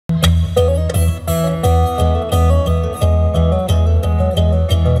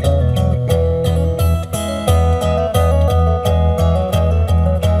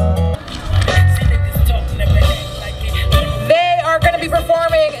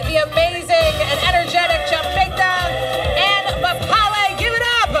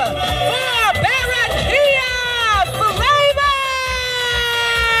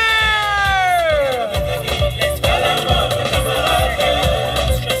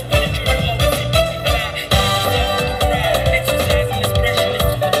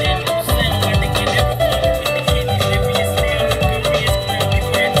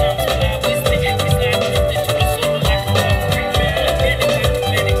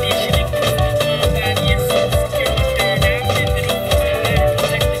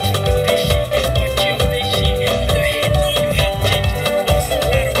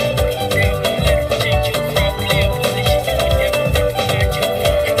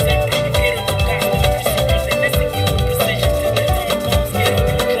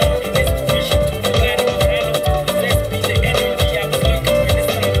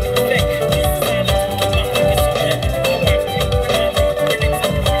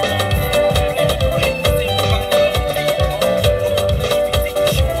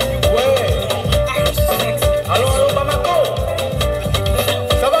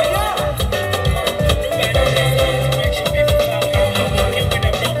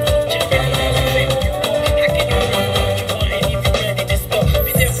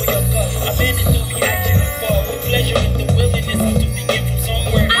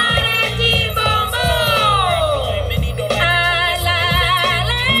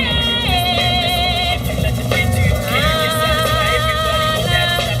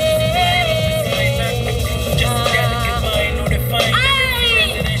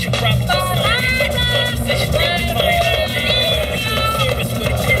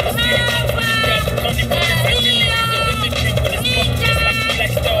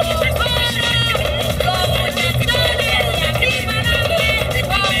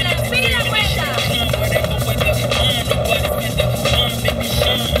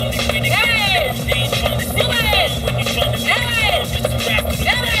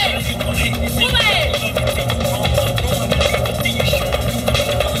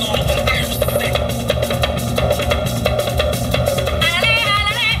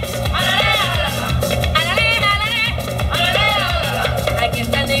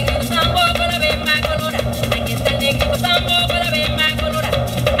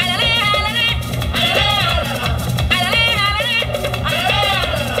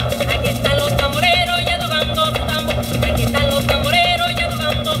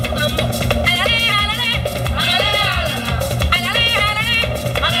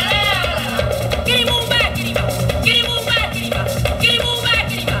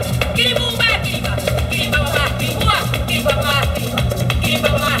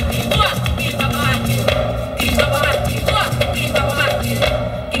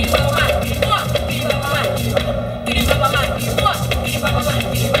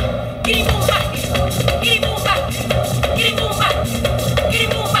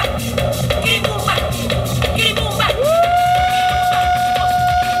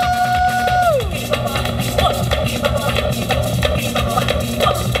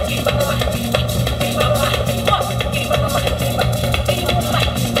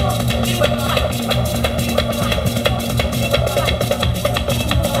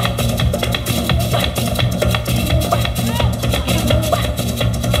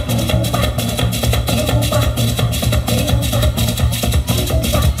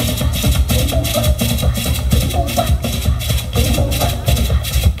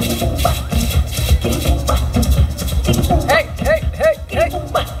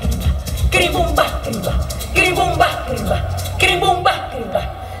kirimba, kiribumba, kirimba, kiribumba, kirimba,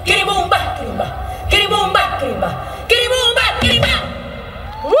 kiribumba, kirimba, kiribumba, kirimba, kiribumba, kirimba.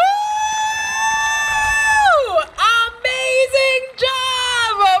 Woo! Amazing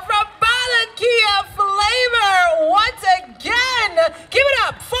job from Barranquilla Flavor once again. Give it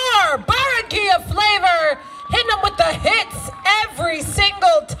up for Barranquilla Flavor, hitting them with the hits every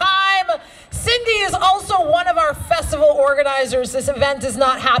single time. Cindy is also one of our festival organizers. This event does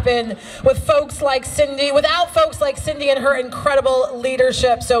not happen with folks like Cindy, without folks like Cindy and her incredible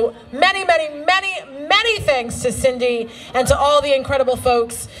leadership. So many, many, many, many thanks to Cindy and to all the incredible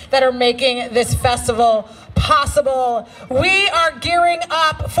folks that are making this festival possible. We are gearing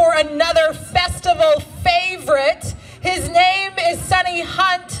up for another festival favorite. His name is SENIE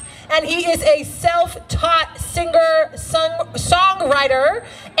Hunt, and he is a self-taught singer, songwriter,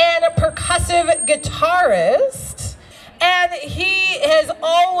 and a percussive guitarist. And he has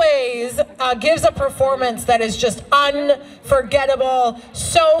always gives a performance that is just unforgettable,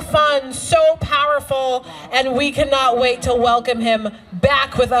 so fun, so powerful, and we cannot wait to welcome him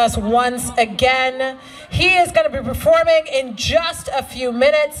back with us once again. He is going to be performing in just a few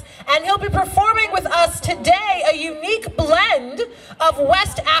minutes, and he'll be performing with us today a unique blend of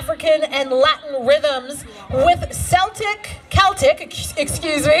West African and Latin rhythms with Celtic,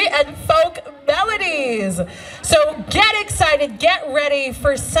 and folk melodies. So get excited, get ready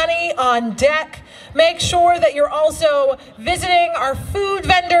for SENIE on deck. Make sure that you're also visiting our food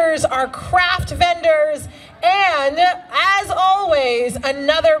vendors, our craft vendors, and as always,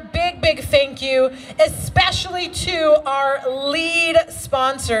 another big, big thank you, especially to our lead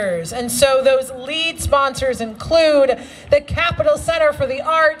sponsors. And so those lead sponsors include the Capital Center for the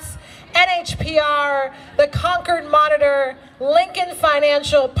Arts, NHPR, the Concord Monitor, Lincoln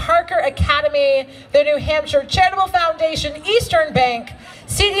Financial, Parker Academy, the New Hampshire Charitable Foundation, Eastern Bank,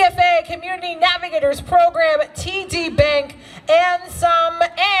 CDFA, Community Navigators Program, TD Bank,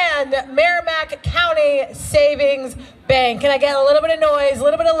 and Merrimack County Savings Bank. Can I get a little bit of noise, a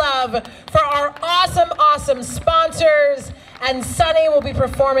little bit of love for our awesome, awesome sponsors? And SENIE will be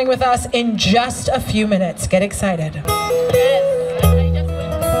performing with us in just a few minutes. Get excited. Yes.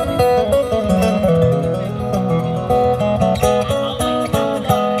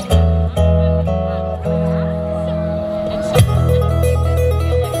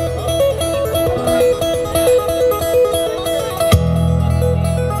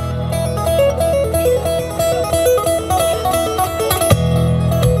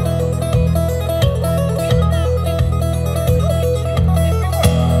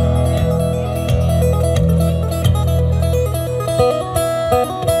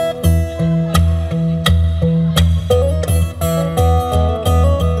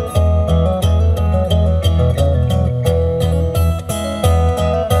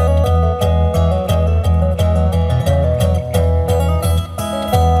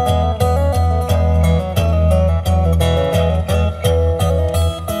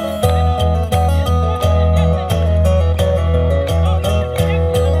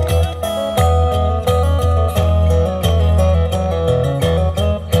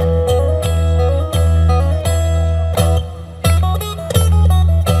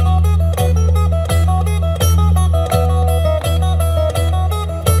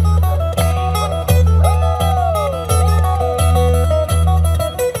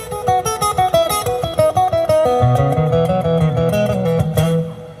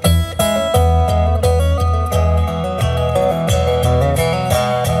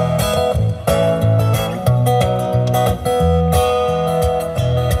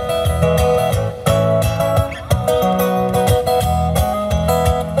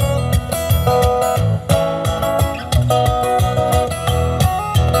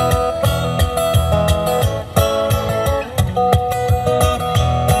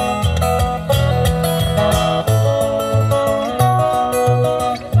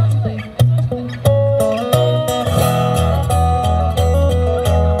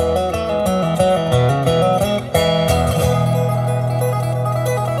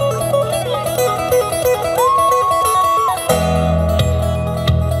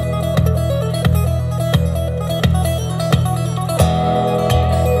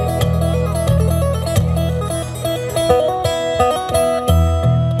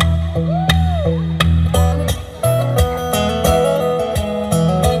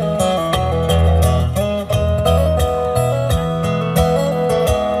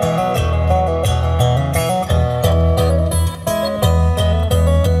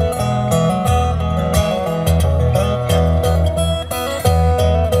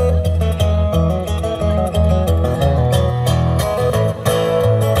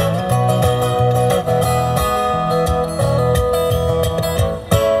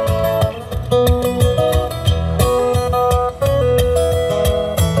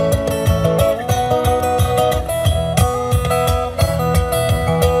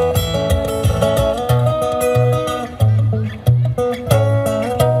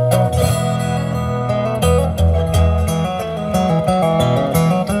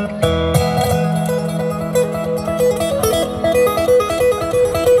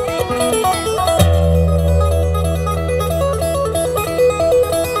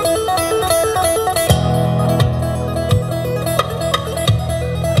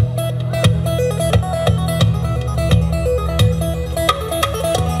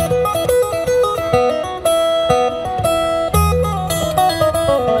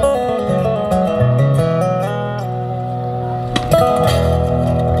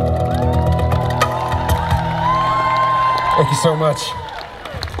 so much.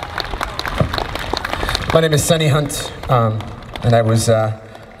 My name is SENIE Hunt, and I was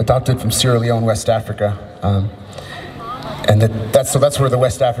adopted from Sierra Leone, West Africa. And that's where the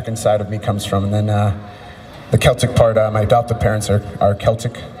West African side of me comes from. And then the Celtic part, my adoptive parents are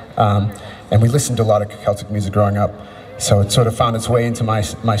Celtic. And we listened to a lot of Celtic music growing up. So it sort of found its way into my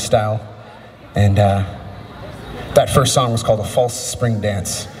style. And that first song was called A False Spring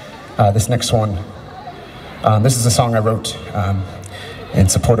Dance. This next one, this is a song I wrote in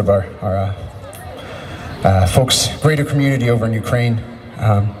support of our folks, greater community over in Ukraine.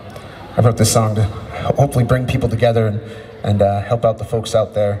 I wrote this song to hopefully bring people together and help out the folks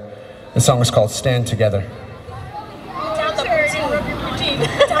out there. This song is called Stand Together. Tell the routine.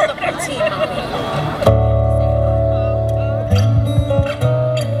 Tell the routine.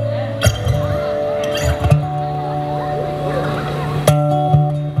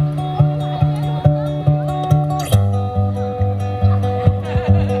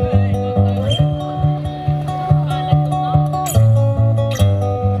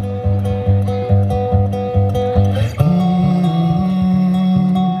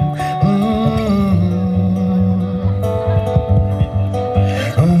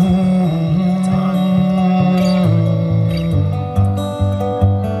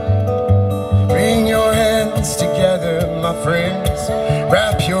 Friends,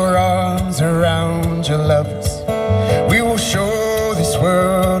 wrap your arms around your lovers. We will show this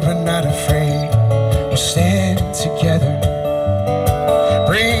world we're not afraid. We'll stand together.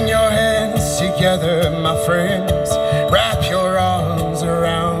 Bring your hands together, my friends. Wrap your arms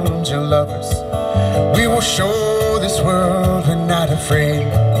around your lovers. We will show this world we're not afraid.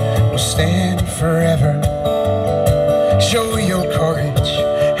 We'll stand forever. Show your courage,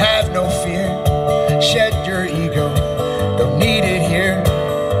 have no fear. Shed your ego, don't need it here.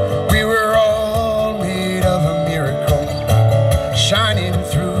 We were all made of a miracle, shining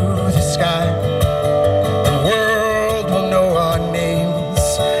through the sky. The world will know our names,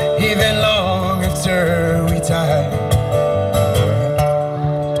 even long after we die.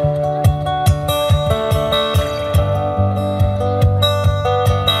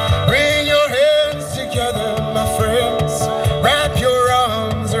 Bring your hands together, my friends. Wrap your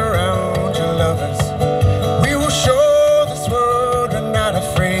arms around your lovers. We will show this world we're not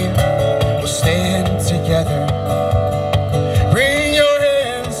afraid. We'll stand together. Bring your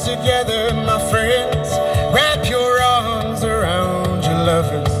hands together, my friends. Wrap your arms around your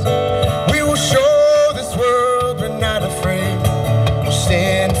lovers. We will show this world we're not afraid. We'll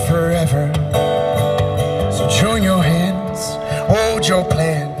stand forever. So join your hands, hold your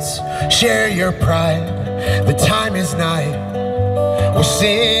plans, share your pride. The time is nigh. We'll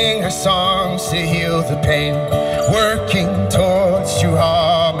sing our songs to heal the pain, working towards true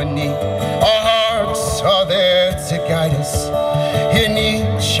harmony. Our hearts are there to guide us in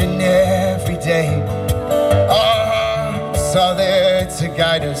each and every day. Our hearts are there to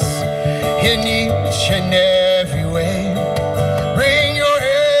guide us in each and every way. Bring your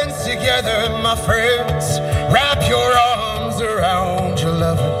hands together, my friends. Wrap your arms around your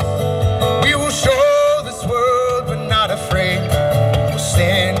lovers. We will show this world we're not afraid.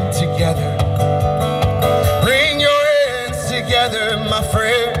 Stand together. Bring your hands together, my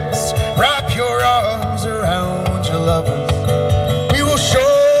friends. Wrap your arms around your lovers. We will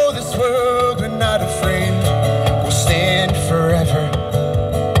show this world we're not afraid. We'll stand forever.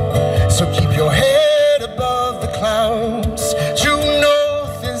 So keep your head above the clouds. True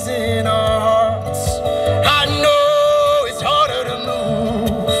north is in our hearts. I know it's harder to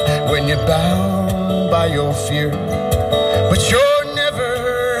move when you're bound by your fear, but you're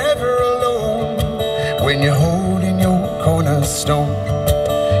when you're holding your cornerstone.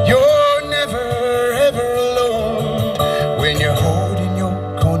 You're never ever alone when you're holding your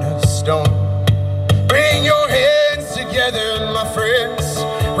cornerstone. Bring your hands together, my friends.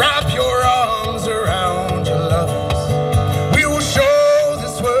 Wrap your arms around your lovers. We will show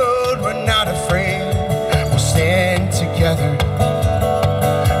this world we're not afraid. We'll stand together.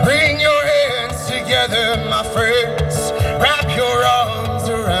 Bring your hands together, my friends. Wrap your arms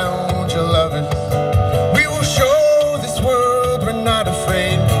around your lovers.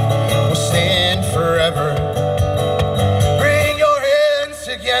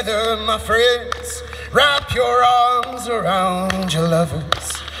 My friends, wrap your arms around your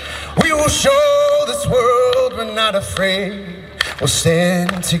lovers. We will show this world we're not afraid. We'll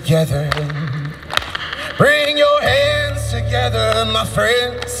stand together. Bring your hands together, my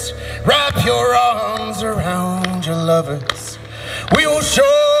friends. Wrap your arms around your lovers. We will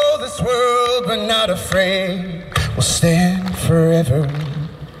show this world we're not afraid. We'll stand forever.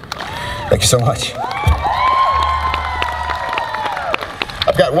 Thank you so much.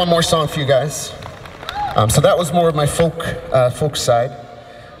 I've got one more song for you guys. So that was more of my folk side.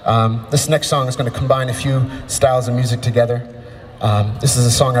 This next song is going to combine a few styles of music together. This is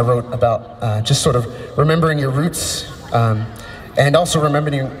a song I wrote about just sort of remembering your roots and also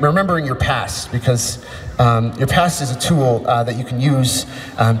remembering your past, because your past is a tool that you can use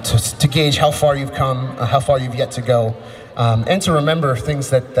to gauge how far you've come, how far you've yet to go, and to remember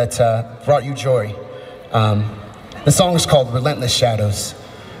things that brought you joy. The song is called Relentless Shadows.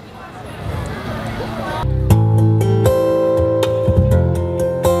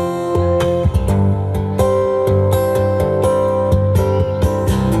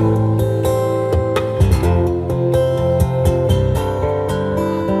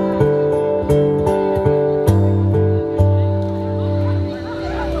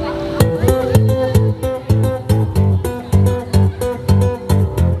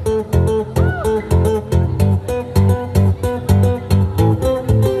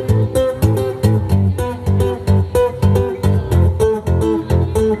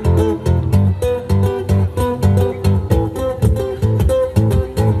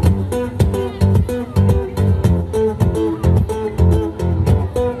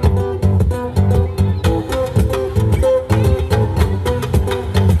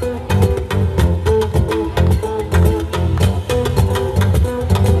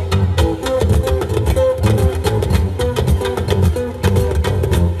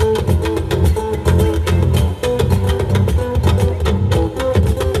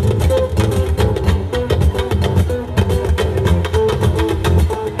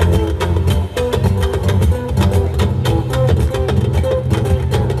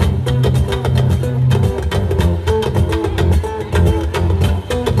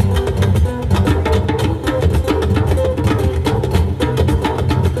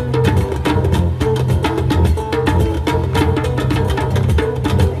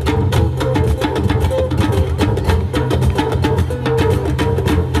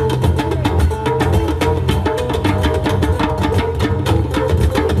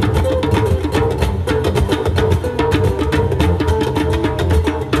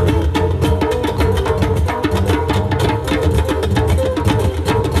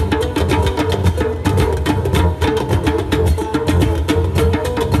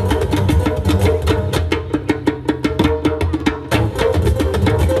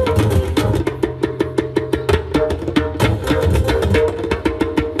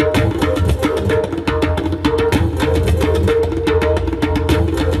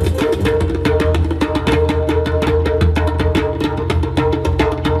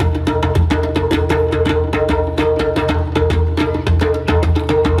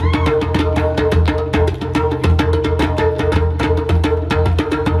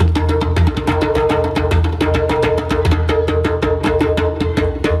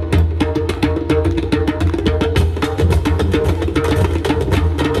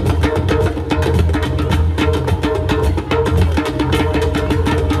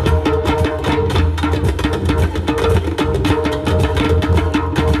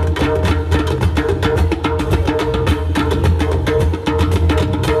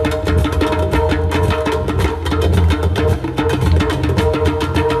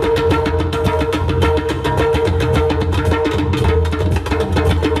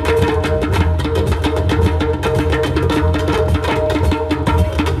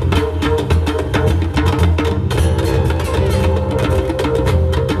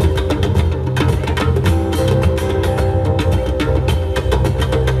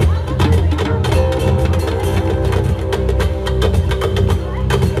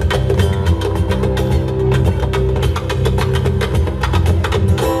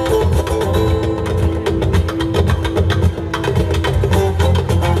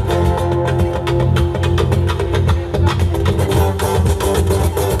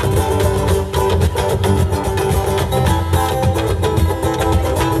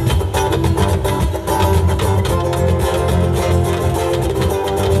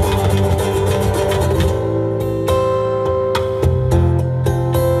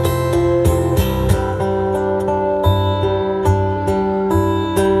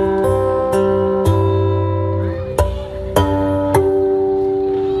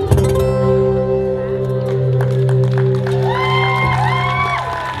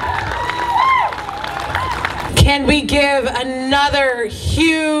 Can we give another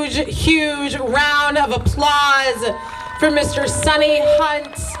huge round of applause for Mr. Sonny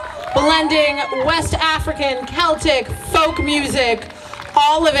Hunt, blending West African, Celtic, folk music,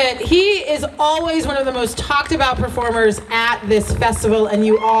 all of it. He is always one of the most talked about performers at this festival, and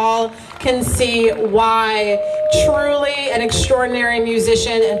you all can see why. truly an extraordinary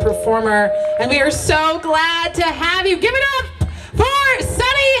musician and performer, and we are so glad to have you. Give it up for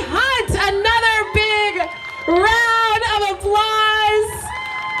SENIE Hunt. Another big round of applause.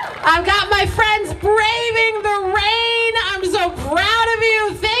 I've got my friends braving the rain. I'm so proud of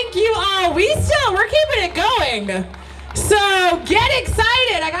you. Thank you all. We're keeping it going. So get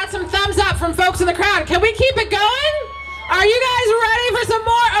excited. I got some thumbs up from folks in the crowd. Can we keep it going? Are you guys ready for some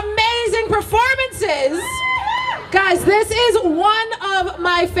more amazing performances? Guys, this is one of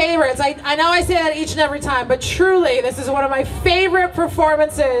my favorites. I know I say that each and every time, but truly, this is one of my favorite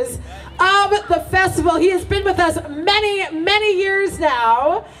performances of the festival. He has been with us many, many years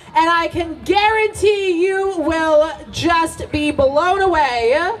now, and I can guarantee you will just be blown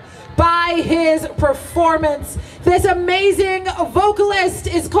away by his performance. This amazing vocalist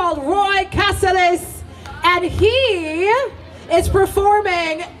is called Roy Cáceres, and he is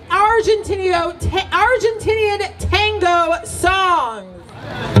performing Argentinian tango songs.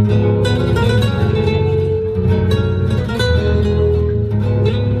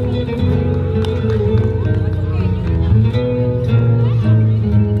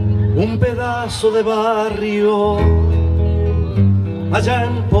 Un pedazo de barrio allá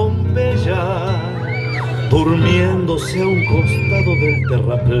en Pompeya, durmiéndose a un costado del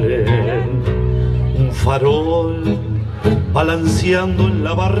terraplén, un farol balanceando en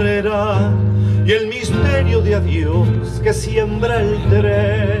la barrera y el misterio de adiós que siembra el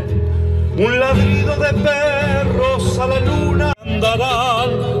tren, un ladrido de perros a la luna.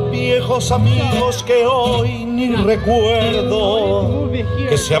 Andarán viejos amigos que hoy ni recuerdo,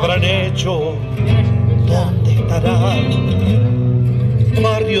 que se habrán hecho, ¿dónde estarán?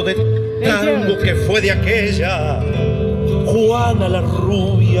 Barrio de tango que fue de aquella Juana la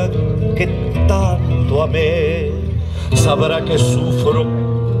rubia que tanto amé, sabrá que sufro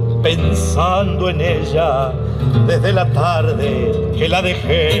pensando en ella desde la tarde que la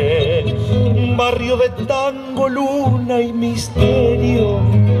dejé. Barrio de tango, luna y misterio,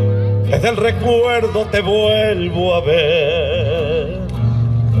 desde el recuerdo te vuelvo a ver.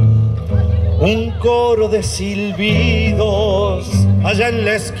 Un coro de silbidos allá en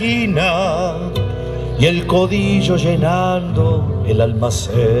la esquina y el codillo llenando el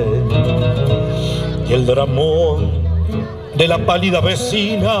almacén, y el dramón de la pálida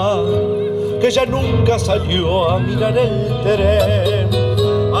vecina que ya nunca salió a mirar el tren.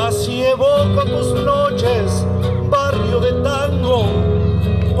 Así evoco tus noches, barrio de tango,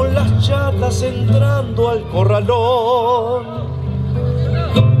 con las chatas entrando al corralón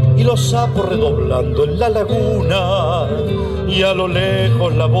y los sapos redoblando en la laguna, y a lo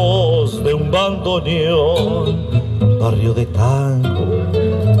lejos la voz de un bandoneón. Barrio de tango,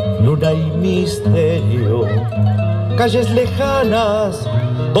 luna y misterio, calles lejanas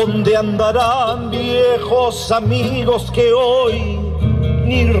donde andarán viejos amigos que hoy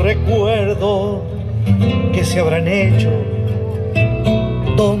ni recuerdo, que se habrán hecho,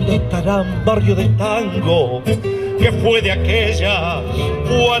 ¿dónde estarán? Barrio de tango que fue de aquella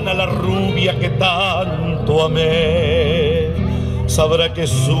Juana la rubia que tanto amé, sabrá que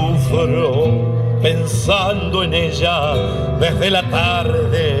sufro pensando en ella desde la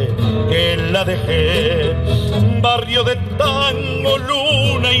tarde que la dejé. Barrio de tango,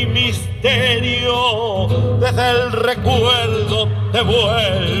 luna y misterio, desde el recuerdo te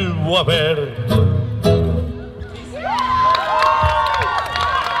vuelvo a ver.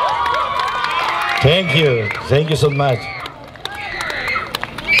 Thank you so much.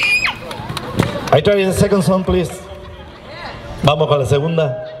 I try the second song, please. Vamos con la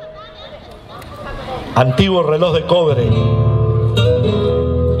segunda. Antiguo reloj de cobre.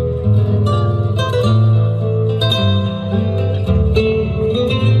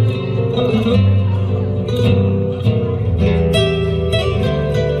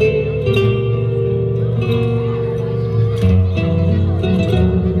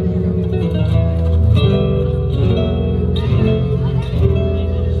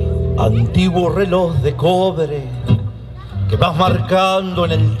 Antiguo reloj de cobre que vas marcando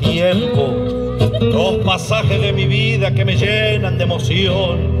en el tiempo los pasajes de mi vida que me llenan de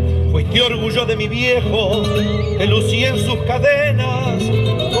emoción. Fuiste orgullo de mi viejo que lucía en sus cadenas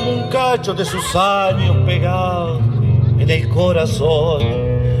como un cacho de sus años pegado en el corazón.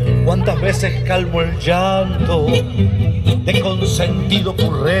 Cuántas veces calmo el llanto de consentido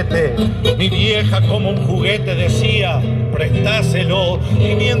currete, mi vieja como un juguete decía prestáselo,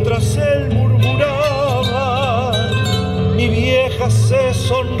 y mientras él murmuraba mi vieja se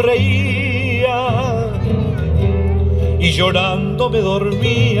sonreía y llorando me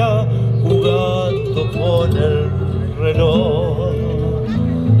dormía jugando con el reloj.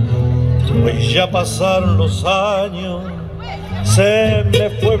 Pues ya pasaron los años, se me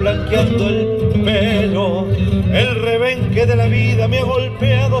fue blanqueando el pelo, el rebenque de la vida me ha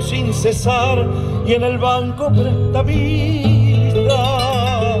golpeado sin cesar y en el banco prestamista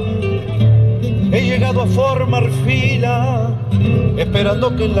he llegado a formar fila,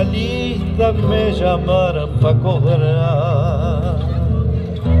 esperando que en la lista me llamaran pa' cobrar.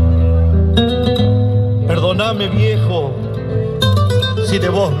 Perdóname, viejo, si de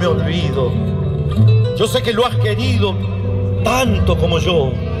vos me olvido. Yo sé que lo has querido tanto como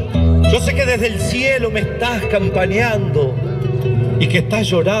yo. Yo sé que desde el cielo me estás campaneando y que estás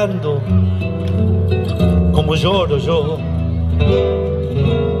llorando como lloro yo.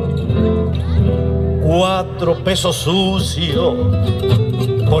 4 pesos sucios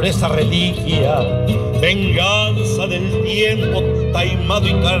por esa reliquia, venganza del tiempo taimado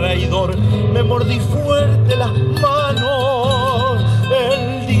y traidor. Me mordí fuerte las manos,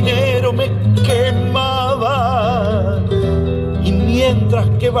 el dinero me quemaba y mientras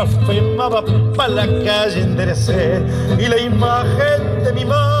que blasfemaba pa' la calle enderecé y la imagen de mi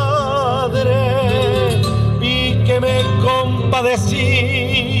madre vi que me compadecía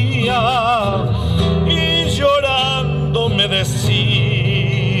y llorando me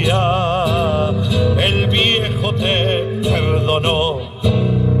decía: el viejo te perdonó.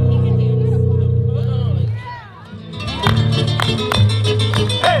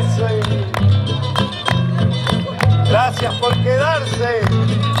 Eso es. Gracias por quedarse.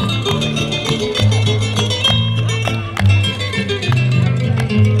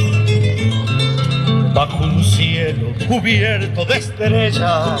 Bajo un cielo cubierto de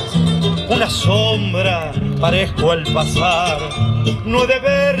estrellas, una sombra parezco al pasar. No he de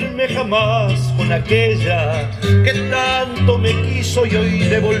verme jamás con aquella que tanto me quiso y hoy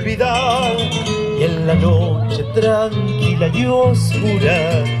debo olvidar. Y en la noche tranquila y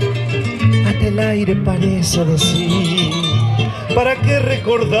oscura, hasta el aire parece decir: ¿para qué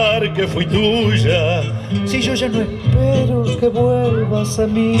recordar que fui tuya si yo ya no espero que vuelvas a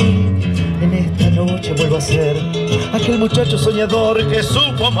mí? En esta noche vuelvo a ser aquel muchacho soñador que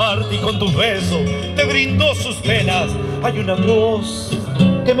supo amarte y con tus besos te brindó sus penas. Hay una voz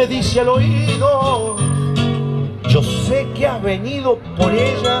que me dice al oído: yo sé que has venido por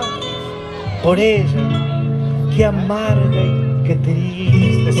ella, que amarga y que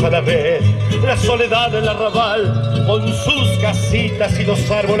triste es a la vez la soledad del arrabal con sus casitas y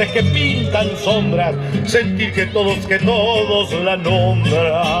los árboles que pintan sombras. Sentir que todos la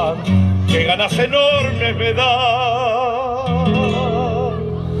nombran. Qué ganas enormes me da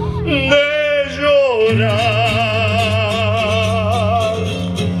de llorar.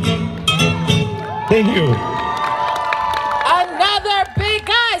 Thank you. Another big,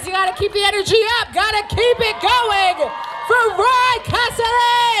 guys, you gotta keep the energy up, gotta keep it going for Roy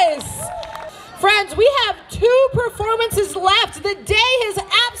Casares. Friends, we have 2 performances left. The day has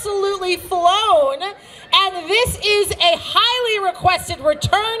absolutely flown, and this is a highly requested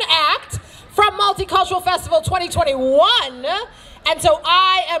return act from Multicultural Festival 2021. And so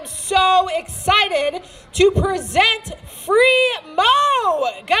I am so excited to present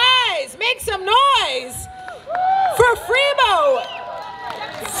FREEMOE. Guys, make some noise for FREEMOE.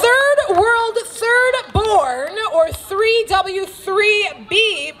 Third World Third Born, or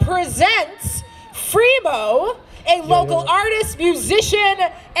 3W3B, presents FREEMOE, a local artist, musician,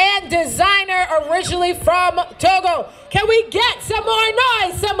 and designer originally from Togo. Can we get some more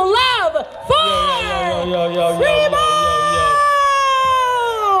noise, some love for FREEMOE?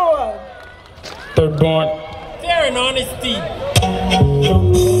 Third born. Fear and honesty.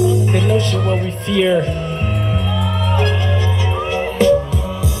 The notion what we fear.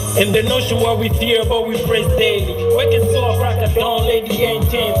 And the notion what we fear, but we praise daily. Waking soft, rock a dawn, lady ain't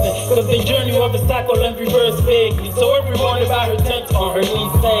dancing. Cause the journey of a cycle and reverse vaguely. So every morning about her tent on her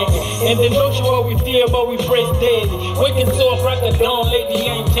knees singing. And the notion what we fear, but we praise daily. Waking soft, rock a dawn, lady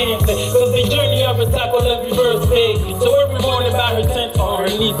ain't dancing. Cause the journey of a cycle and reverse vaguely. So every morning about her tent on her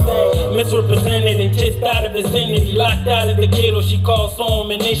knees singing. Misrepresented and chased out of vicinity. Locked out of the ghetto, she calls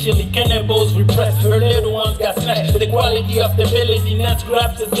home initially. Cannibals repressed, her little ones got snatched. The quality of stability, nuts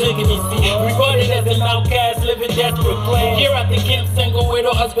grabbed to regarded as an outcast, living desperate plan. Here at the camp, single with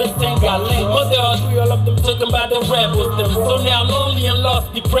her husband, single link. Mother, all 3, all of them took them by the rap with them. So now lonely and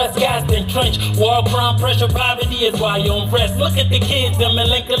lost, depressed, gassed, entrenched. War, crime, pressure, poverty is why you on rest. Look at the kids, them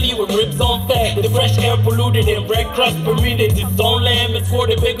melancholy with ribs on fat. The fresh air polluted and red crust permitted. Its own land is for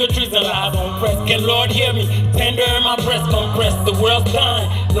the bigger trees and lies on press. Can Lord hear me? Tender in my breast compressed. The world's dying,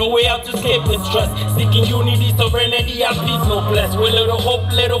 no way out to escape this stress. Seeking unity, serenity, and peace, no bless. With little hope,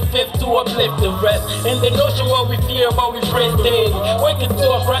 little faith to uplift the rest. In the notion what we fear, but we praise daily. Waking to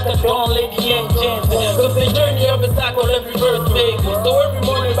a crack of dawn, lady ain't chanting. Cause the journey of a cycle, every verse vaguely. So every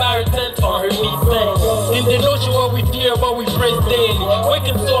morning by her tent on her knees saying. In the notion what we fear, but we praise daily.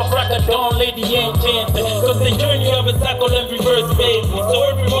 Waking to a crack of dawn, lady ain't chanting. Cause the journey of a cycle, every verse vaguely. So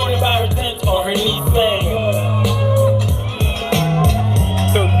every morning by her tent on her knees saying.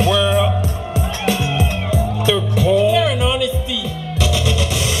 Third world, third born. Fair and honesty.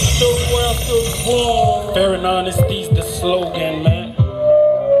 Third world, third born. Fair and honesty's the slogan, man.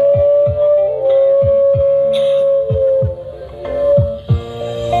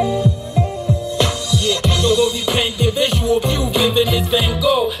 The visual view given is Van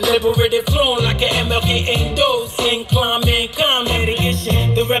Gogh. Liberated flowing like an MLK ain't dose. Incline, mankind,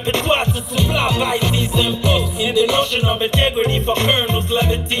 mitigation. The repertoire to supply biases and posts. In the notion of integrity for kernels,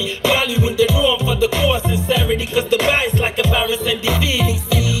 levity. Valuing the norm for the core sincerity. Cause the bias like a virus and defeating.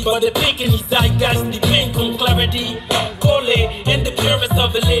 But the pink in his zeitgeist depend on clarity. Collate and the purest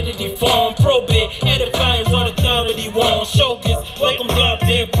of validity. Form, probate, edifying on authority. One showcase, welcomes up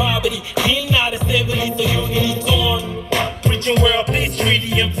their poverty. Deal not as heavily, so unity torn. Preaching world peace,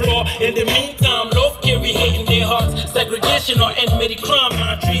 treaty and floor. In the meantime, love carry hate in their hearts. Segregation or enmity, crime,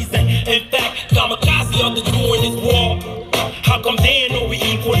 not treason. In fact, kamikaze on the doing this war. How come they know we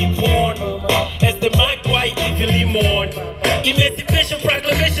equally born? As the mic white equally mourn. Emancipation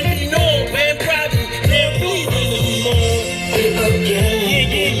proclamation be known. Man, private, man, please, let me mourn.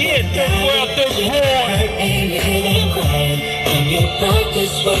 Yeah, third world, third born. And you didn't cry. And you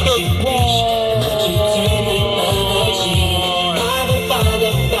practice what you preach. What you tell me, Father,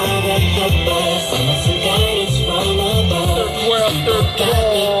 help us. And some guidance from above. Third world, third born.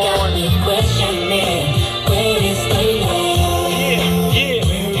 Got me questioning. Where is the love? Yeah.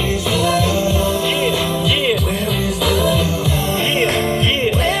 Where is the love? Yeah. Where is the love? Yeah.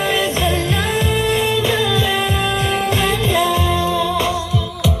 Where is the love?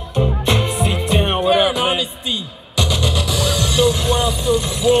 Sit down with our honesty. Third world, third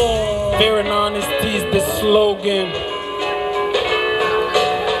born. Fair and honesty is the slogan.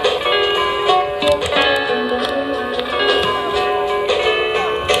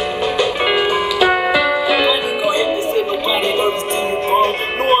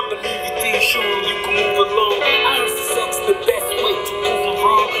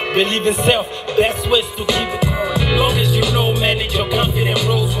 Believe in self, best ways to keep it going. Long as you know, manage your confident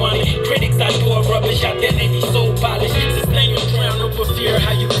rose one. Critics are doing rubbish, identity so polished. Sustain your crown over fear,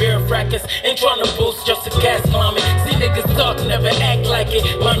 how you bear fracas. Ain't trying to boast just to cast vomit. See niggas talk, never act like it.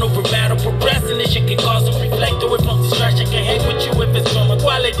 Mind over matter, procrastination can cause them reflect away from distraction. Can hang with you if it's from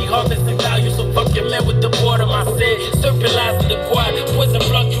equality, harvest and value. So fuck your man with the boredom, I said. Serpent lies in the quad, poison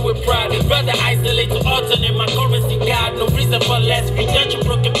fluctuate pride. Rather isolate to alternate my currency guide. No reason for less, redemption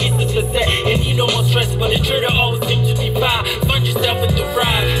broken pieces for set. And you no more stress, but the trigger always seems to be fire. Fund yourself with the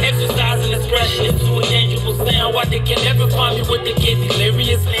ride, exercise and expression into a tangible sound. Why they can never find me with the kid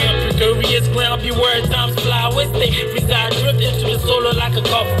delirious now. Precarious ground, beware times fly away. Stay reside, drift into the solar like a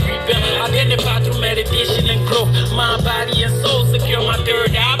call for rebound. Identify through meditation and growth. Mind, body, and soul. Secure my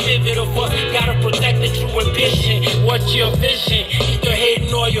third eye, pivot of force. Gotta protect the true ambition. What's your vision? Either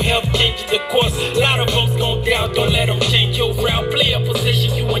hating or your health changing the course. A lot of folks don't doubt, don't let them change your route. Play a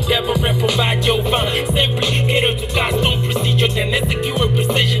position you endeavor and provide your fun. Simply get her to custom procedure, then execute with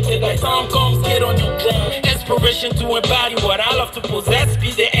precision till the time comes. Get on your drum. Inspiration to embody what I love to possess.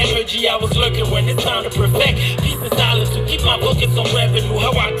 Be the energy I was looking when it's time to perfect. Peace and silence to keep my focus on revenue.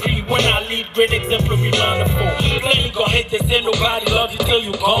 How I grieve when I lead, great exemplary mindful. Plainly gon' hate this, ain't nobody love you till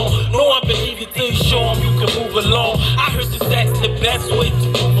you gone. No one believe you till you show them you can move along. I heard success the best way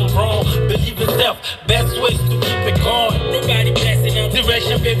to prove them wrong. Believe in self, best ways to keep it going. Nobody blessing out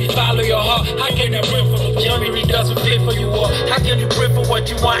direction, baby, follow your heart. How can I bring from the journey doesn't fit for you all? How can you pray for what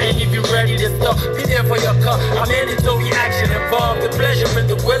you want and if you're ready to start? Be there for your cup. I'm in it, so reaction involved. The pleasure and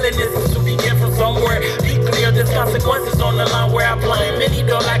the willingness is to begin from somewhere. Be clear, there's consequences on the line where I'm playing. Many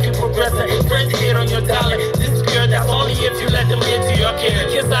don't like you progressing. Friends hate on your talent. This pure, that's only if you let them into your care.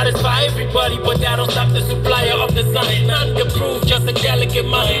 Can't satisfy everybody, but that don't stop the supplier of the sign. Nothing to prove, just a delicate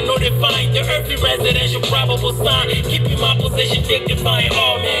mind. No define the earthly residential probable sign. Keeping my position dignifying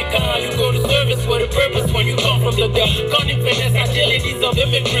all mankind. You go to service with a purpose when you come from the dark. Cunning finesse, agilities of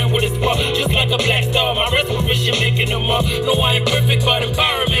immigrant with a spark. Just like a black star, my respiration making them up. No, I ain't perfect, but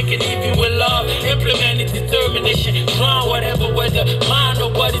empower, making even with love. Implementing determination, trying whatever weather. Mind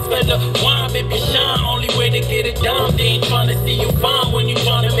nobody's better. Wine, baby, shine. Only way to get it done. They ain't trying to see you fine when you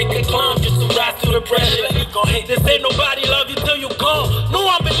trying to make a climb just to rise to the pressure. This ain't nobody love you till you gone. No,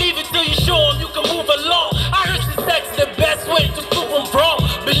 I'm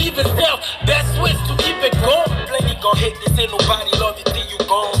gon' hate this, ain't nobody love you till you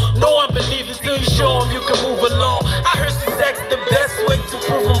gone. No one believes till you show them you can move along. I heard success the best way to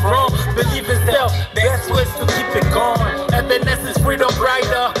prove them wrong. Believe in self, best ways to keep it going. FNS is freedom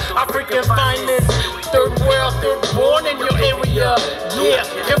rider, African finest. Third world, third born in your area. Yeah,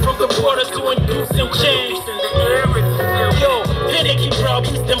 came from the border to induce some change in the area. Yo, finicky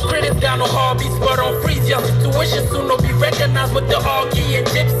problems, them critics got no hobbies, but on freeze your situation soon will be recognized with the Augie and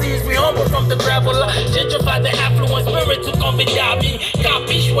gypsies. We humble from the gravel, gentrify the affluent spirit to convidabi.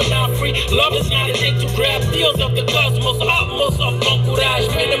 Capiche when I'm free, love is not a thing to grab. Deals of the cosmos, utmost of encourage.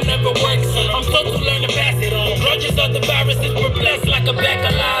 Freedom never works, I'm told to learn to pass it on. Grudges of the viruses perplexed like a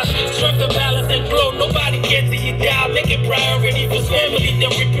backlash. Strength to balance and glow, nobody cares till you die. Make it priority for family,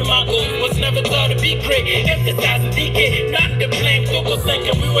 then reaping my goals. Was never thought to be great, emphasizing DK, not the blame. Coco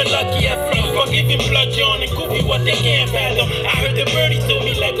Sanka, we were lucky at free. Forgiving blood, John and Goofy, what they can't fathom. I heard the birdie told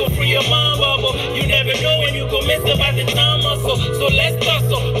me, like, go free your mind, bubble. You never know when you go miss about the time muscle. So let's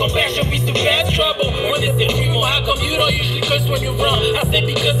tussle, compassion beats the past trouble. When they say FREEMOE, how come you don't usually curse when you run? I say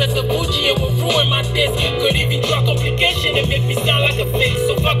because that's a Fuji, it will ruin my disc. Could even draw complication and make me sound like a fake.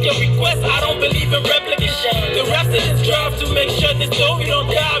 So fuck your request, I don't believe in replication. The rhapsodists drive to make sure this story don't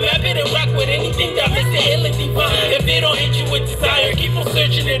die. I'm happy to rock with anything that makes the healing divine. If they don't hit you with desire, keep on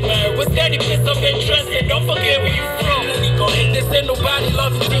searching and admire. With steady piece of interest, and don't forget where you from. Really gon' hate this, ain't nobody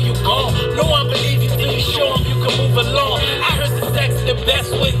love you till you gone. No one believe you till you show them you can move along. I heard success the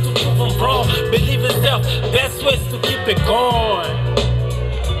best way to prove them wrong. Believe in self, best ways to keep it going.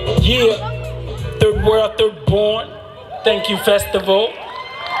 Yeah, third world, third born. Thank you, festival.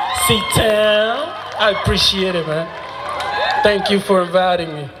 C-Town, I appreciate it, man. Thank you for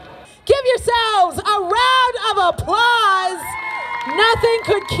inviting me. Give yourselves a round of applause. Nothing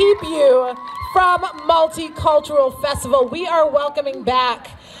could keep you from Multicultural Festival. We are welcoming back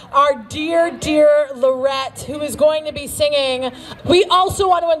our dear, dear Lorette, who is going to be singing. We also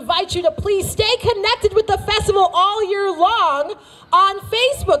want to invite you to please stay connected with the festival all year long on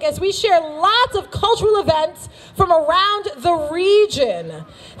Facebook as we share lots of cultural events from around the region.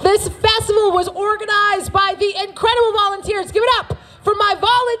 This festival was organized by the incredible volunteers. Give it up for my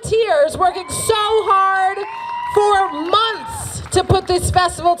volunteers working so hard for months to put this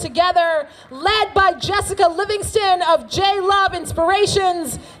festival together, led by Jessica Livingston of J Love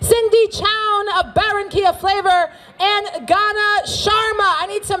Inspirations, Cindy Chown of Barranquilla Flavor, and Ghana Sharma. I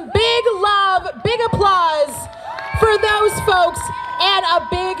need some big love, big applause for those folks, and a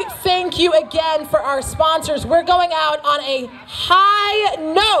big thank you again for our sponsors. We're going out on a high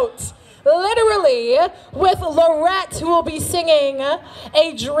note, literally, with Lorette, who will be singing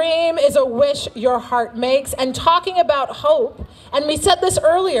A Dream is a Wish Your Heart Makes, and talking about hope. And we said this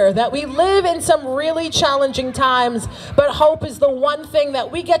earlier, that we live in some really challenging times, but hope is the one thing that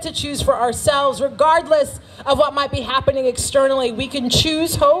we get to choose for ourselves, regardless of what might be happening externally. We can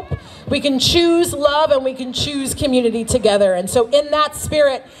choose hope, we can choose love, and we can choose community together. And so in that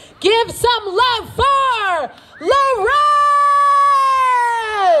spirit, give some love for Lorette!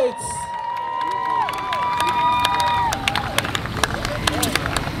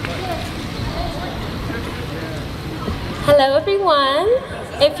 Hello everyone.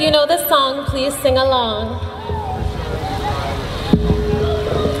 If you know the song, please sing along.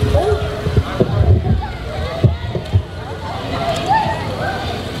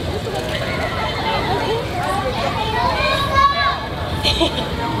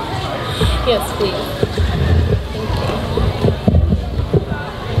 Yes, please.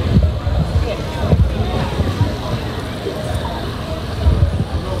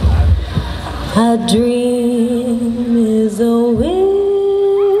 A dream is a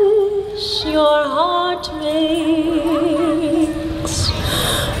wish your heart makes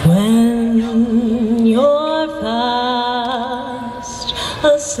when you're fast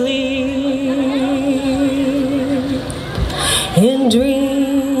asleep. In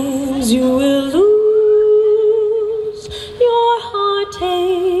dreams you will lose your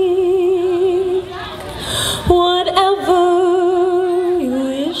heartache. Whatever you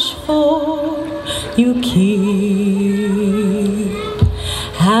wish for, you keep.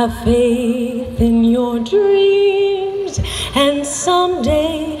 Have faith in your dreams, and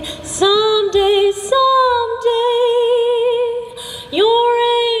someday, someday, someday, your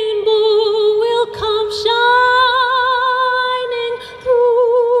rainbow will come shining through.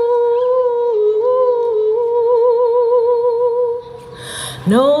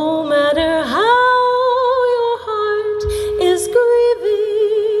 No matter how your heart is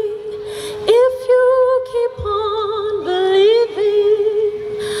grieving, if you keep on believing,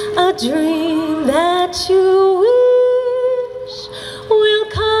 a dream that you wish will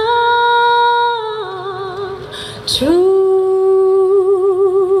come true.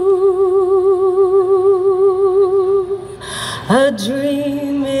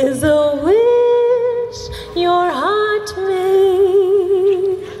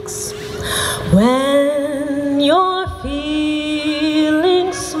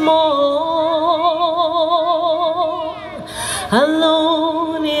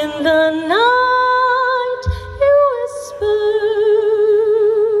 alone in the night, you whisper,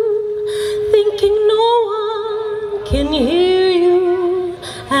 thinking no one can hear you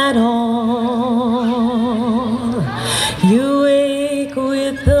at all. You wake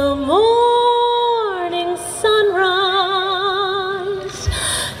with the morning sunrise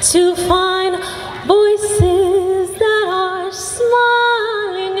to find voices that are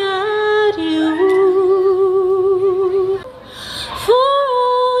smiling at you. For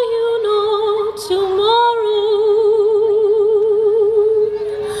all you know, tomorrow,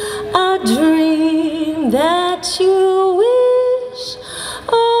 a dream that you wish,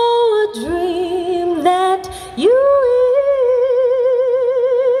 oh, a dream that you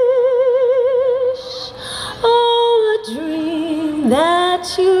wish, oh, a dream that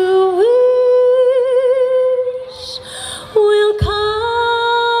you wish will come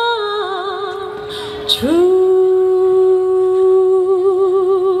true.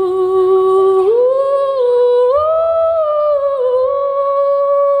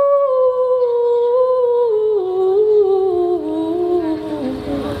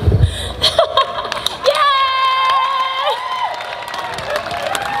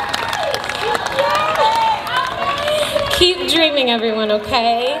 Keep dreaming, everyone,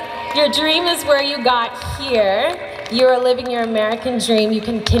 okay? Your dream is where you got here. You are living your American dream. You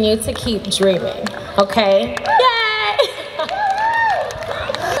continue to keep dreaming, okay? Yay!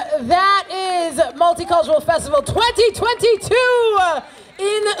 That is Multicultural Festival 2022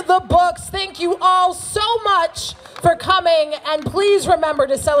 in the books. Thank you all so much for coming, and please remember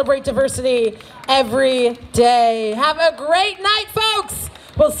to celebrate diversity every day. Have a great night, folks.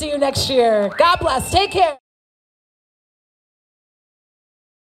 We'll see you next year. God bless. Take care.